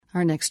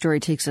Our next story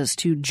takes us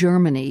to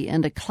Germany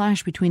and a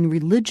clash between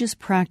religious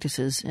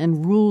practices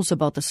and rules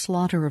about the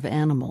slaughter of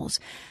animals.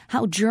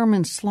 How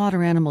Germans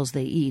slaughter animals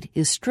they eat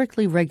is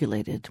strictly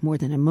regulated, more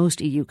than in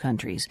most EU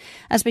countries.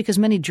 That's because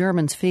many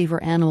Germans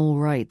favor animal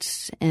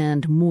rights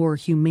and more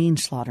humane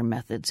slaughter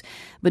methods.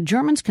 But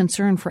Germans'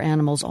 concern for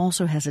animals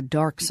also has a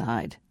dark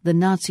side. The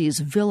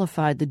Nazis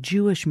vilified the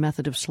Jewish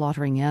method of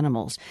slaughtering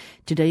animals.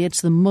 Today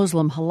it's the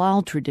Muslim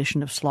halal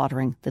tradition of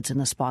slaughtering that's in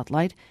the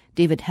spotlight.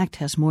 David Hecht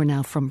has more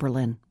now from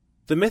Berlin.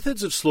 The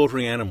methods of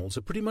slaughtering animals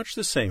are pretty much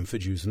the same for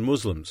Jews and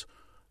Muslims.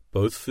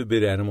 Both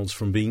forbid animals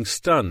from being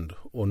stunned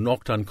or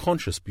knocked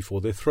unconscious before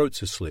their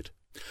throats are slit.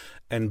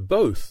 And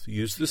both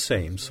use the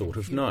same sort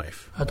of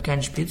knife.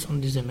 Reuven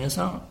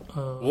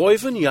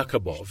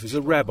Jakubov is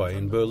a rabbi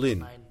in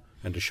Berlin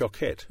and a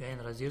shochet,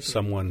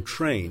 someone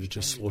trained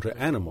to slaughter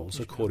animals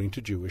according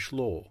to Jewish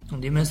law.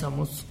 Rabbi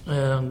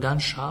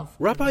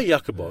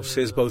Jakubov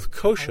says both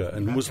kosher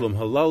and Muslim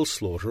halal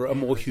slaughter are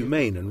more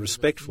humane and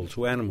respectful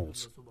to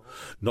animals.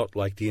 Not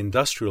like the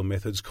industrial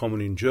methods common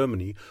in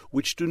Germany,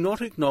 which do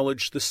not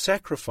acknowledge the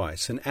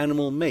sacrifice an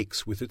animal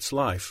makes with its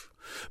life.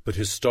 But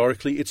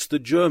historically it's the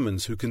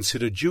Germans who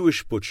consider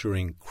Jewish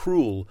butchering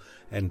cruel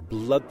and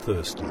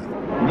bloodthirsty.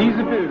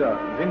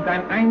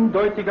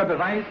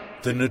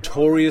 The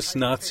notorious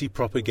Nazi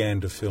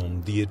propaganda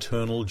film The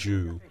Eternal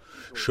Jew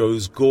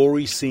shows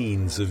gory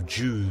scenes of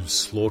Jews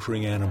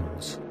slaughtering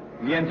animals.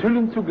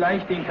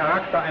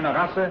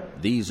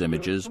 These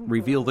images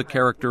reveal the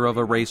character of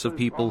a race of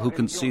people who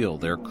conceal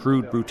their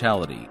crude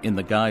brutality in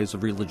the guise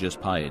of religious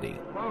piety.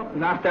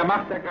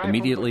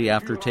 Immediately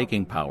after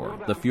taking power,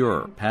 the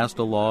Führer passed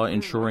a law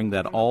ensuring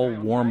that all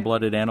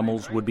warm-blooded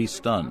animals would be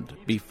stunned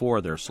before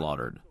they're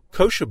slaughtered.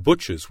 Kosher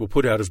butchers were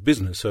put out of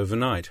business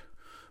overnight.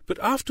 But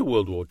after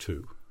World War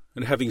II,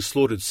 and having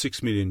slaughtered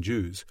 6 million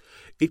Jews,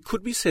 it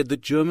could be said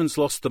that Germans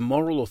lost the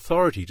moral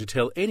authority to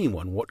tell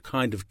anyone what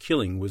kind of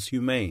killing was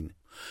humane.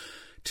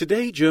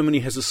 Today, Germany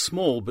has a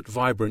small but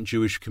vibrant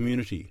Jewish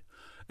community,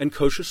 and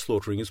kosher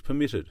slaughtering is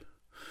permitted.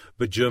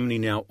 But Germany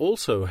now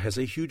also has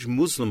a huge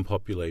Muslim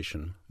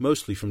population,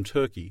 mostly from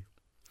Turkey.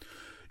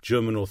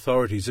 German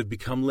authorities have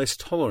become less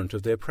tolerant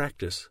of their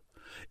practice.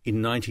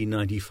 In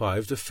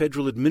 1995, the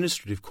Federal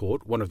Administrative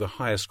Court, one of the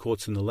highest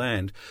courts in the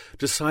land,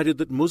 decided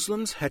that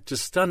Muslims had to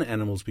stun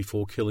animals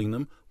before killing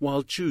them,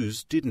 while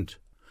Jews didn't.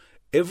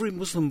 Every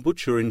Muslim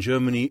butcher in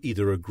Germany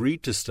either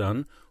agreed to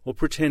stun or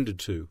pretended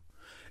to.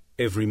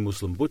 Every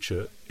Muslim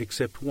butcher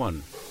except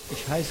one.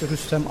 Ich heiße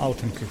Rustem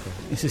Altenküper.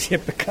 Ist es hier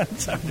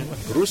bekannt, sagen wir?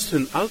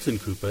 Rustem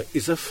Altenküper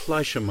is a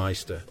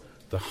Fleischermeister,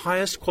 the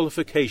highest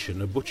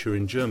qualification a butcher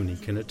in Germany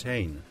can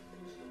attain.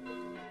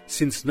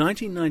 Since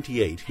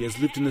 1998, he has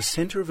lived in the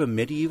center of a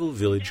medieval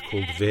village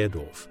called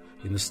Wehrdorf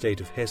in the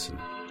state of Hessen.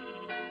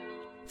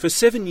 For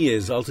 7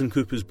 years,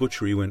 Altenküper's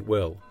butchery went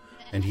well,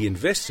 and he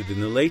invested in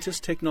the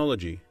latest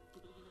technology.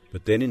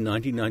 But then in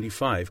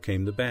 1995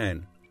 came the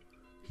ban.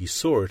 He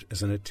saw it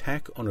as an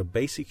attack on a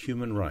basic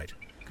human right.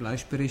 The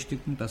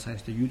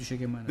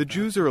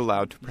Jews are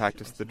allowed to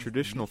practice the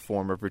traditional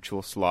form of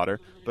ritual slaughter,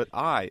 but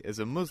I, as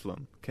a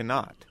Muslim,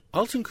 cannot.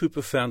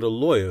 Altenküper found a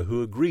lawyer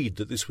who agreed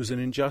that this was an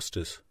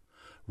injustice.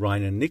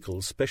 Rainer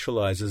Nickel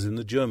specializes in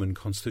the German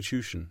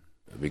constitution.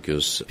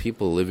 Because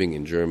people living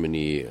in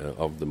Germany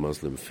of the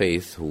Muslim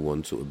faith who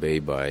want to obey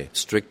by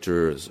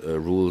stricter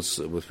rules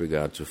with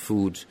regard to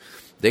food,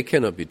 they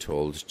cannot be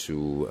told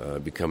to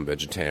become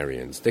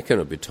vegetarians. They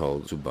cannot be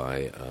told to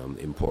buy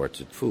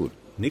imported food.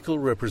 Nickel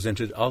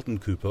represented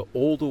Altenküper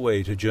all the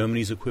way to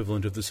Germany's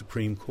equivalent of the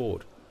Supreme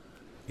Court.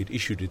 It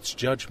issued its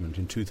judgment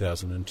in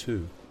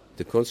 2002.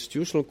 The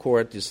Constitutional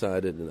Court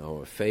decided in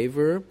our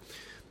favor,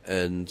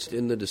 and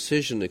in the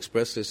decision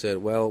expressly said,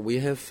 well, we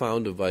have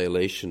found a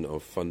violation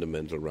of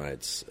fundamental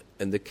rights.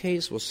 And the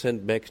case was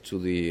sent back to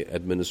the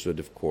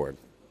administrative court.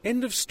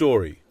 End of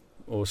story,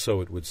 or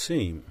so it would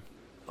seem.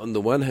 On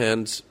the one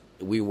hand,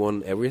 we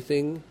won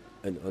everything,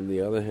 and on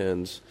the other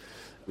hand,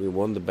 we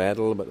won the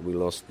battle, but we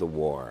lost the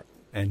war.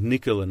 And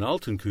Nickel and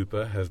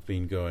Altenküper have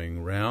been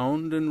going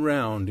round and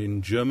round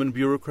in German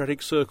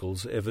bureaucratic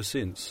circles ever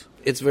since.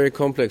 It's very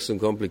complex and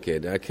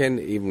complicated. I can't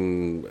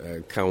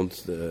even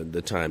count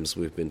the times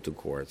we've been to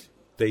court.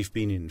 They've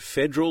been in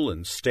federal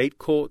and state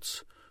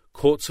courts,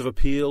 courts of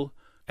appeal,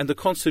 and the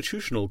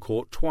Constitutional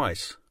Court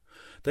twice.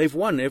 They've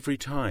won every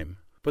time.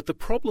 But the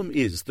problem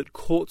is that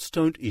courts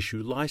don't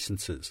issue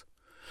licenses.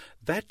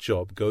 That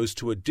job goes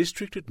to a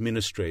district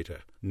administrator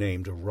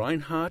named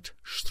Reinhard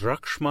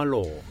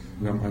Strack-Schmalor.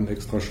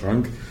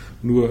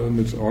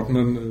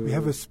 We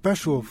have a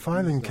special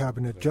filing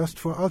cabinet just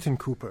for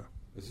Altenküper.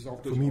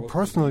 For me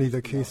personally,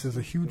 the case is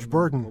a huge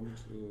burden,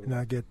 and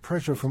I get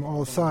pressure from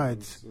all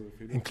sides,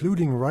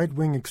 including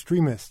right-wing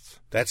extremists.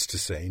 That's to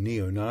say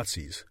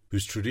neo-Nazis,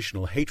 whose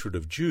traditional hatred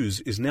of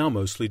Jews is now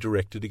mostly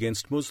directed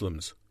against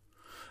Muslims.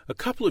 A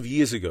couple of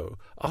years ago,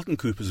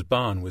 Altenküper's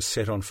barn was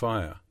set on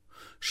fire.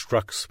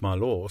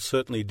 Strack-Schmalor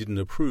certainly didn't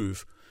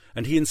approve,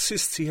 and he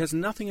insists he has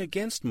nothing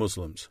against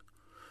Muslims.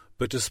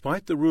 But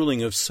despite the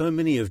ruling of so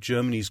many of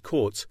Germany's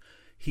courts,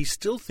 he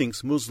still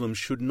thinks Muslims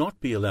should not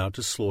be allowed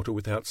to slaughter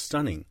without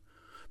stunning,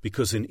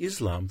 because in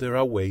Islam there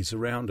are ways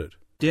around it.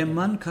 Der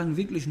Mann kann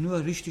wirklich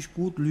nur richtig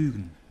gut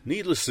lügen.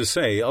 Needless to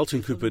say,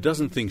 Alton Cooper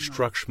doesn't think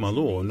Struck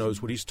Malor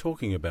knows what he's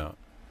talking about.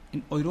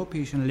 In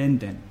europäischen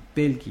Ländern,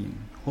 Belgien,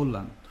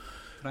 Holland,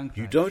 Frankreich.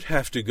 You don't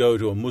have to go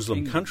to a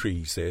Muslim country,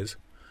 he says.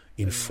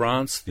 In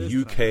France, the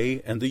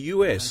UK and the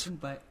US,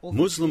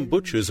 Muslim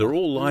butchers are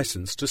all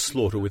licensed to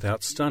slaughter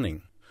without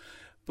stunning.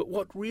 But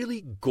what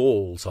really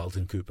galls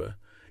Alton Cooper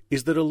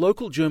is that a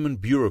local German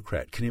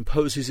bureaucrat can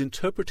impose his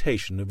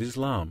interpretation of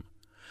Islam.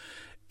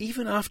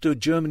 Even after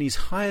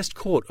Germany's highest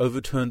court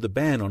overturned the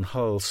ban on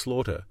halal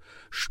slaughter,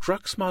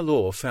 Strux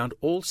Malor found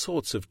all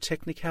sorts of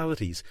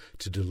technicalities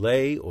to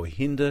delay or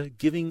hinder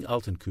giving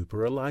Alton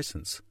Cooper a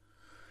license.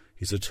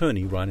 His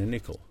attorney, Rainer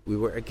Nickel. We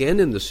were again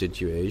in the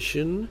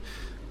situation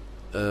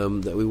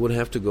that we would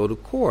have to go to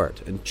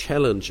court and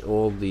challenge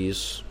all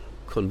these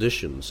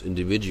conditions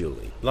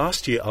individually.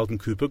 Last year, Alton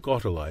Cooper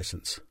got a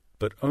license,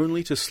 but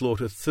only to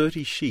slaughter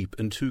 30 sheep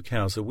and 2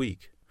 cows a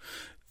week.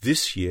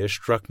 This year,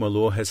 Struck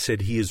Malor has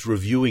said he is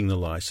reviewing the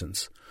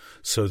license,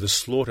 so the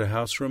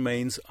slaughterhouse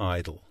remains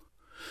idle.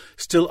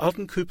 Still,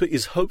 Alton Cooper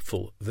is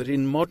hopeful that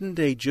in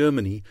modern-day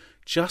Germany,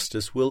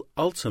 justice will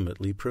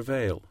ultimately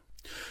prevail.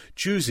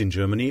 Jews in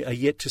Germany are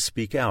yet to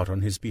speak out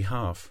on his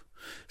behalf.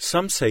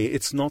 Some say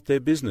it's not their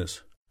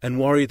business, and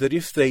worry that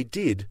if they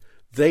did,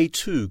 they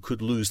too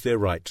could lose their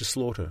right to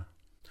slaughter.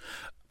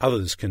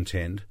 Others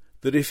contend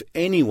that if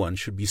anyone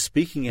should be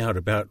speaking out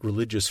about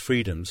religious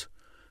freedoms,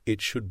 it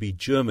should be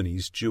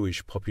Germany's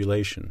Jewish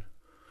population.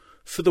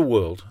 For The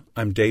World,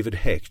 I'm David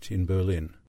Hecht in Berlin.